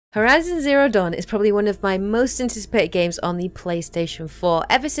Horizon Zero Dawn is probably one of my most anticipated games on the PlayStation 4.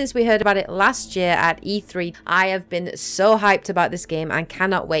 Ever since we heard about it last year at E3, I have been so hyped about this game and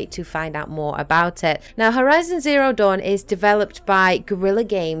cannot wait to find out more about it. Now, Horizon Zero Dawn is developed by Guerrilla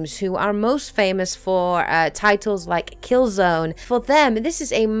Games, who are most famous for titles like Killzone. For them, this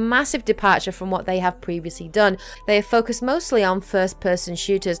is a massive departure from what they have previously done. They have focused mostly on first-person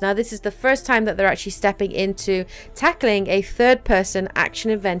shooters. Now, this is the first time that they're actually stepping into tackling a third-person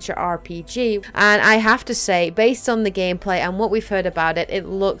action-adventure RPG, and I have to say, based on the gameplay and what we've heard about it, it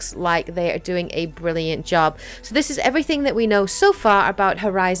looks like they are doing a brilliant job. So this is everything that we know so far about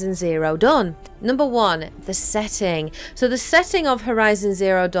Horizon Zero Dawn. Number one, the setting. So the setting of Horizon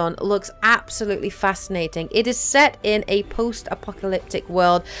Zero Dawn looks absolutely fascinating. It is set in a post-apocalyptic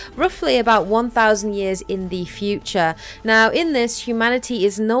world, roughly about 1,000 years in the future. Now, in this, humanity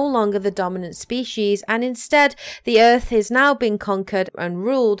is no longer the dominant species, and instead, the Earth has now been conquered and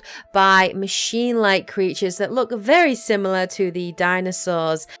ruled by machine-like creatures that look very similar to the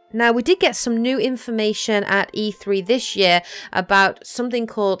dinosaurs. Now, we did get some new information at E3 this year about something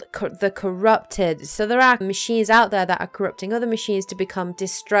called the Corrupted. So there are machines out there that are corrupting other machines to become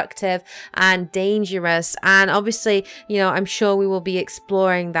destructive and dangerous. And obviously, you know, I'm sure we will be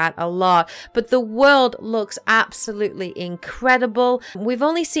exploring that a lot. But the world looks absolutely incredible. We've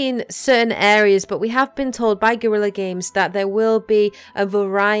only seen certain areas, but we have been told by Guerrilla Games that there will be a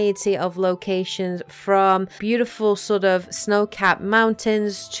variety of locations, from beautiful sort of snow-capped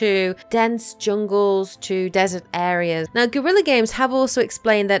mountains to dense jungles to desert areas. Now, Guerrilla Games have also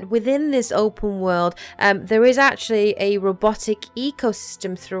explained that within this open world, there is actually a robotic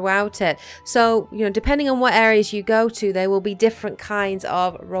ecosystem throughout it. So, you know, depending on what areas you go to, there will be different kinds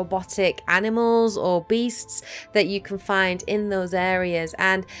of robotic animals or beasts that you can find in those areas.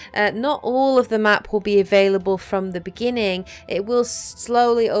 And not all of the map will be available from the beginning. It will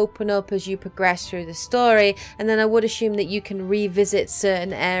slowly open up as you progress through the story, and then I would assume that you can revisit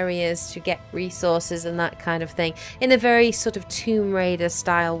certain areas to get resources and that kind of thing in a very sort of Tomb Raider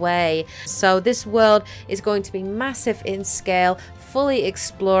style way. So this world is going to be massive in scale, fully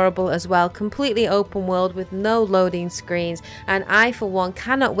explorable as well, completely open world with no loading screens, and I for one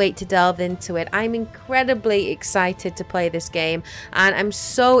cannot wait to delve into it. I'm incredibly excited to play this game, and I'm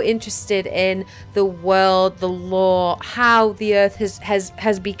so interested in the world, the lore, how the Earth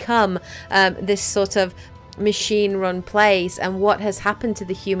has become this sort of machine-run place, and what has happened to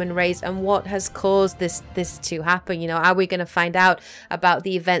the human race, and what has caused this to happen. You know, are we going to find out about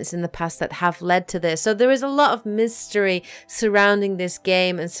the events in the past that have led to this? So there is a lot of mystery surrounding this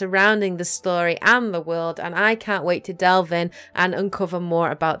game and surrounding the story and the world, and I can't wait to delve in and uncover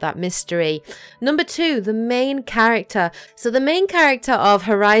more about that mystery. Number two, the main character. So the main character of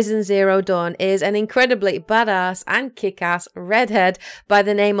Horizon Zero Dawn is an incredibly badass and kick-ass redhead by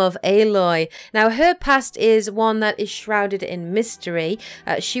the name of Aloy. Now, her past is one that is shrouded in mystery.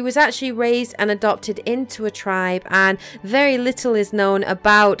 She was actually raised and adopted into a tribe, and very little is known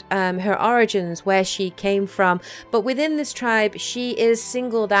about her origins, where she came from. But within this tribe, she is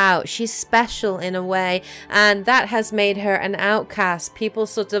singled out. She's special in a way, and that has made her an outcast. People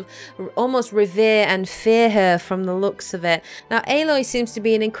sort of almost revere and fear her from the looks of it. Now, Aloy seems to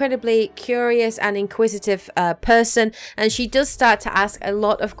be an incredibly curious and inquisitive person, and she does start to ask a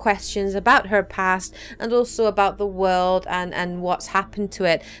lot of questions about her past and also about the world and what's happened to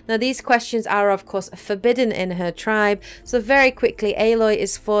it. Now, these questions are of course forbidden in her tribe, so very quickly Aloy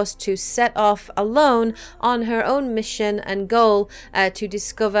is forced to set off alone on her own mission and goal to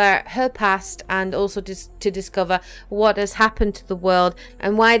discover her past, and also to discover what has happened to the world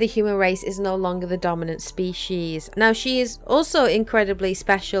and why the human race is no longer the dominant species. Now, she is also incredibly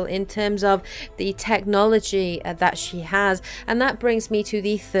special in terms of the technology that she has, and that brings me to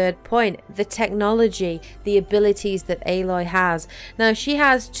the third point, the technology, the abilities that Aloy has. Now, she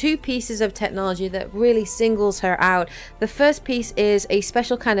has two pieces of technology that really singles her out. The first piece is a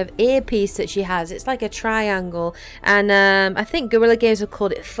special kind of earpiece that she has. It's like a triangle, and I think Guerrilla Games have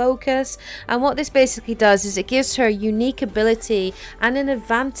called it Focus, and what this basically does is it gives her a unique ability and an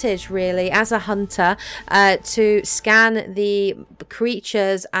advantage really as a hunter to scan the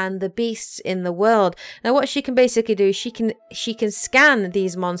creatures and the beasts in the world. Now, what she can basically do, she can scan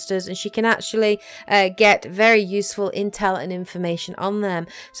these monsters, and she can actually get very useful intel and information on them.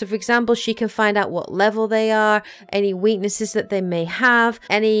 So for example, she can find out what level they are, any weaknesses that they may have,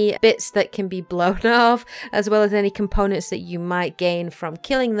 any bits that can be blown off, as well as any components that you might gain from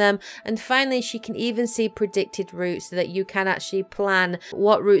killing them. And finally, she can even see predicted routes so that you can actually plan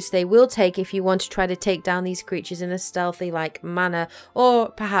what routes they will take if you want to try to take down these creatures in a stealthy like manner, or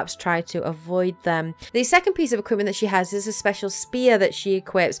perhaps try to avoid them. The second piece of equipment that she has is a special spear that she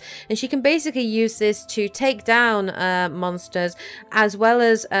equips, and she can basically use this to take down monsters as well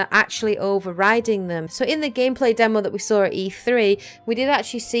as actually overriding them. So in the gameplay demo that we saw at E3, we did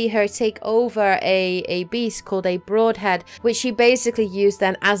actually see her take over a beast called a Broadhead, which she basically used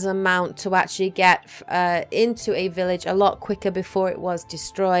then as a mount to actually get into a village a lot quicker before it was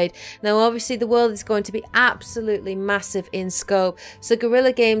destroyed. Now obviously the world is going to be absolutely massive in scope, so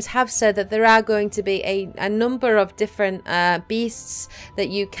Guerrilla Games have said that there are going to be a number of different beasts that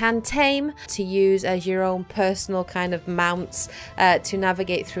you can tame to use as your own personal kind of mounts to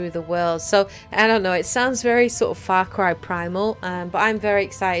navigate through the world. So I don't know, it sounds very sort of Far Cry Primal, but I'm very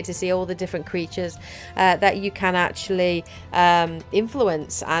excited to see all the different creatures that you can actually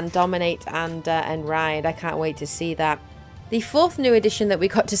influence and dominate and ride. I can't wait to see that. The fourth new addition that we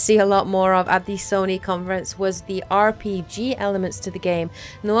got to see a lot more of at the Sony conference was the RPG elements to the game.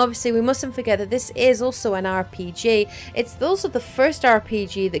 Now obviously we mustn't forget that this is also an RPG. It's also the first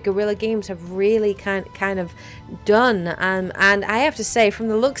RPG that Guerrilla Games have really kind of done, and I have to say, from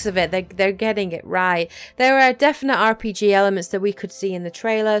the looks of it, they're getting it right. There are definite RPG elements that we could see in the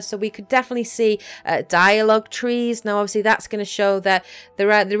trailer, so we could definitely see dialogue trees. Now obviously that's going to show that there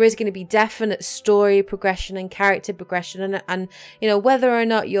is going to be definite story progression and character progression, and you know, whether or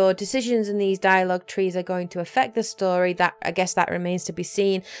not your decisions in these dialogue trees are going to affect the story, that I guess that remains to be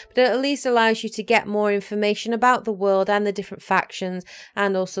seen, but it at least allows you to get more information about the world and the different factions,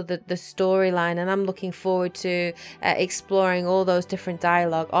 and also the storyline, and I'm looking forward to exploring all those different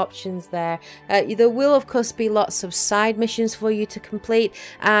dialogue options there. There will of course be lots of side missions for you to complete,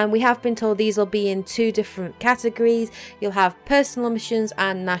 and we have been told these will be in two different categories. You'll have personal missions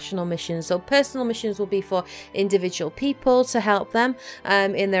and national missions. So personal missions will be for individual people to help them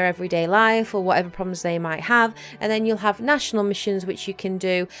in their everyday life or whatever problems they might have, and then you'll have national missions which you can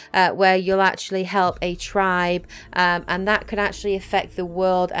do where you'll actually help a tribe, and that can actually affect the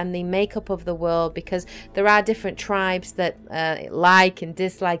world and the makeup of the world, because there are different tribes that like and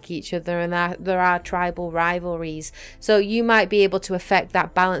dislike each other, and there are tribal rivalries, so you might be able to affect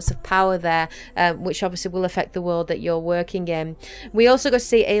that balance of power there, which obviously will affect the world that you're working in. We also got to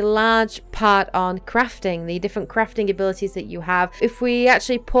see a large part on crafting, the different crafting abilities that you have. If we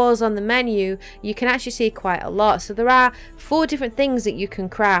actually pause on the menu, you can actually see quite a lot. So there are 4 different things that you can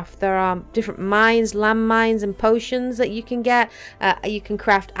craft. There are different mines, landmines and potions that you can get. You can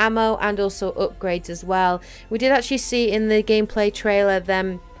craft ammo and also upgrades as well. We did actually see in the gameplay trailer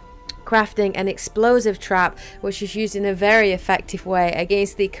them crafting an explosive trap, which was used in a very effective way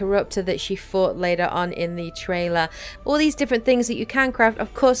against the corruptor that she fought later on in the trailer. All these different things that you can craft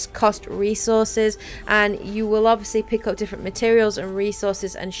of course cost resources, and you will obviously pick up different materials and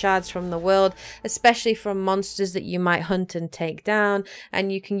resources and shards from the world, especially from monsters that you might hunt and take down,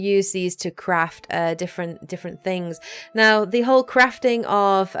 and you can use these to craft different things. Now the whole crafting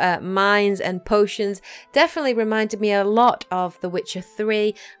of mines and potions definitely reminded me a lot of The Witcher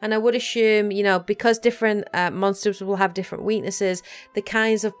 3, and I would assume, you know, because different monsters will have different weaknesses, the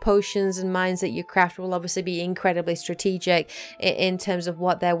kinds of potions and mines that you craft will obviously be incredibly strategic in terms of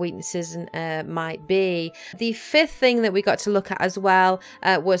what their weaknesses might be. The fifth thing that we got to look at as well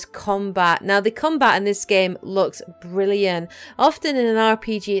was combat. Now the combat in this game looks brilliant. Often in an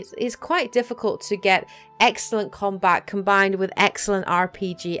RPG it's quite difficult to get excellent combat combined with excellent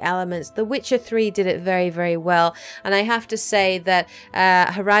RPG elements. The Witcher 3 did it very, very well, and I have to say that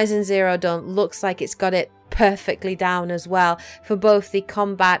Horizon Zero Dawn looks like it's got it perfectly down as well for both the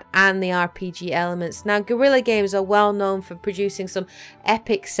combat and the RPG elements. Now Guerrilla Games are well known for producing some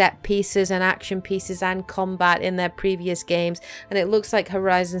epic set pieces and action pieces and combat in their previous games, and it looks like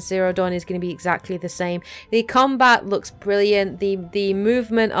Horizon Zero Dawn is going to be exactly the same. The combat looks brilliant. The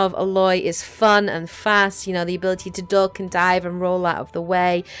movement of Aloy is fun and fast, you know, the ability to duck and dive and roll out of the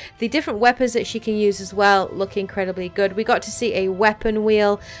way. The different weapons that she can use as well look incredibly good. We got to see a weapon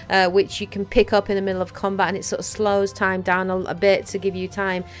wheel which you can pick up in the middle of combat and it sort of slows time down a bit to give you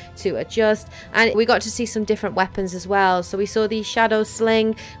time to adjust. And we got to see some different weapons as well. So we saw the Shadow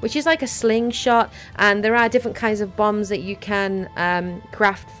Sling, which is like a slingshot, and there are different kinds of bombs that you can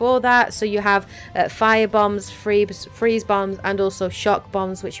craft for that. So you have fire bombs, freeze bombs, and also shock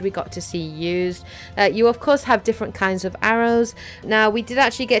bombs, which we got to see used. You of course have different kinds of arrows. Now we did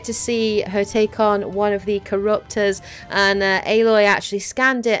actually get to see her take on one of the Corruptors, and Aloy actually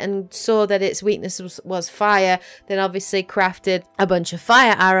scanned it and saw that its weakness was fire, then obviously crafted a bunch of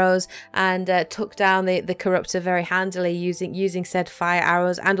fire arrows and took down the Corruptor very handily using said fire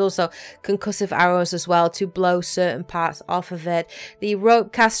arrows, and also concussive arrows as well to blow certain parts off of it. The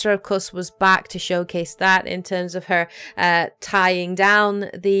rope caster of course was back to showcase that in terms of her tying down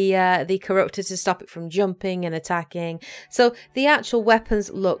the Corruptor to stop it from jumping and attacking. So the actual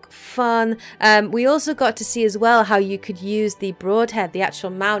weapons look fun. We also got to see as well how you could use the broadhead, the actual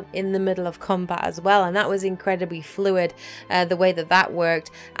mount, in the middle of combat as well, and that was incredibly fluid, the way that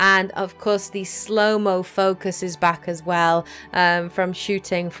worked. And of course the slow-mo focus is back as well, from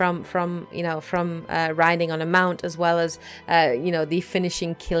shooting, from riding on a mount, as well as the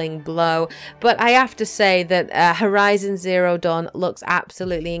finishing killing blow. But I have to say that Horizon Zero Dawn looks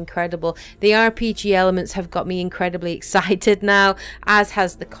absolutely incredible. The RPG elements have got me incredibly excited now, as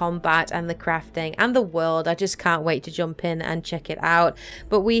has the combat and the crafting and the world. I just can't wait to jump in and check it out.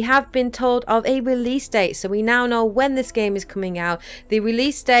 But we have been told of a release date, so we now know when this game is coming out. The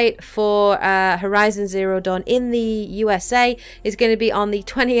release date for Horizon Zero Dawn in the USA is going to be on the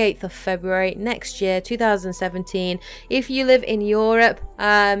 28th of February next year, 2017. If you live in Europe,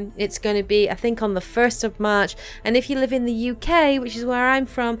 it's going to be, I think, on the 1st of March, and if you live in the UK, which is where I'm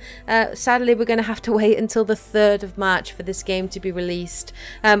from, sadly we're going to have to wait until the 3rd of March for this game to be released.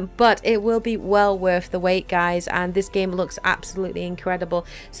 But it will be well worth the wait, guys, and this game looks absolutely incredible.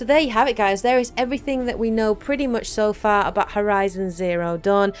 So there you have it, guys. There is everything that we know pretty much so far about Horizon Zero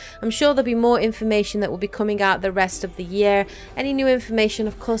Dawn. I'm sure there'll be more information that will be coming out the rest of the year. Any new information,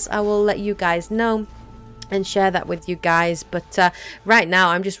 of course, I will let you guys know and share that with you guys. But right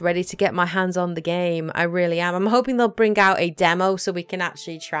now I'm just ready to get my hands on the game. I really am. I'm hoping they'll bring out a demo so we can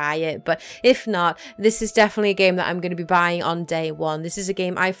actually try it, but if not, this is definitely a game that I'm going to be buying on day one. This is a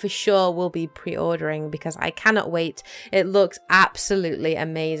game I for sure will be pre-ordering because I cannot wait. It looks absolutely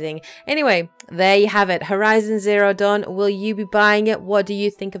amazing. Anyway, there you have it, Horizon Zero Dawn. Will you be buying it? What do you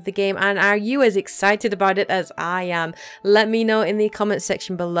think of the game, and are you as excited about it as I am? Let me know in the comment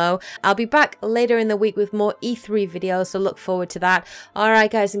section below. I'll be back later in the week with more E3 videos, so look forward to that.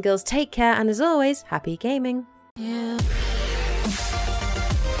 Alright guys and girls, take care, and as always, happy gaming. Yeah.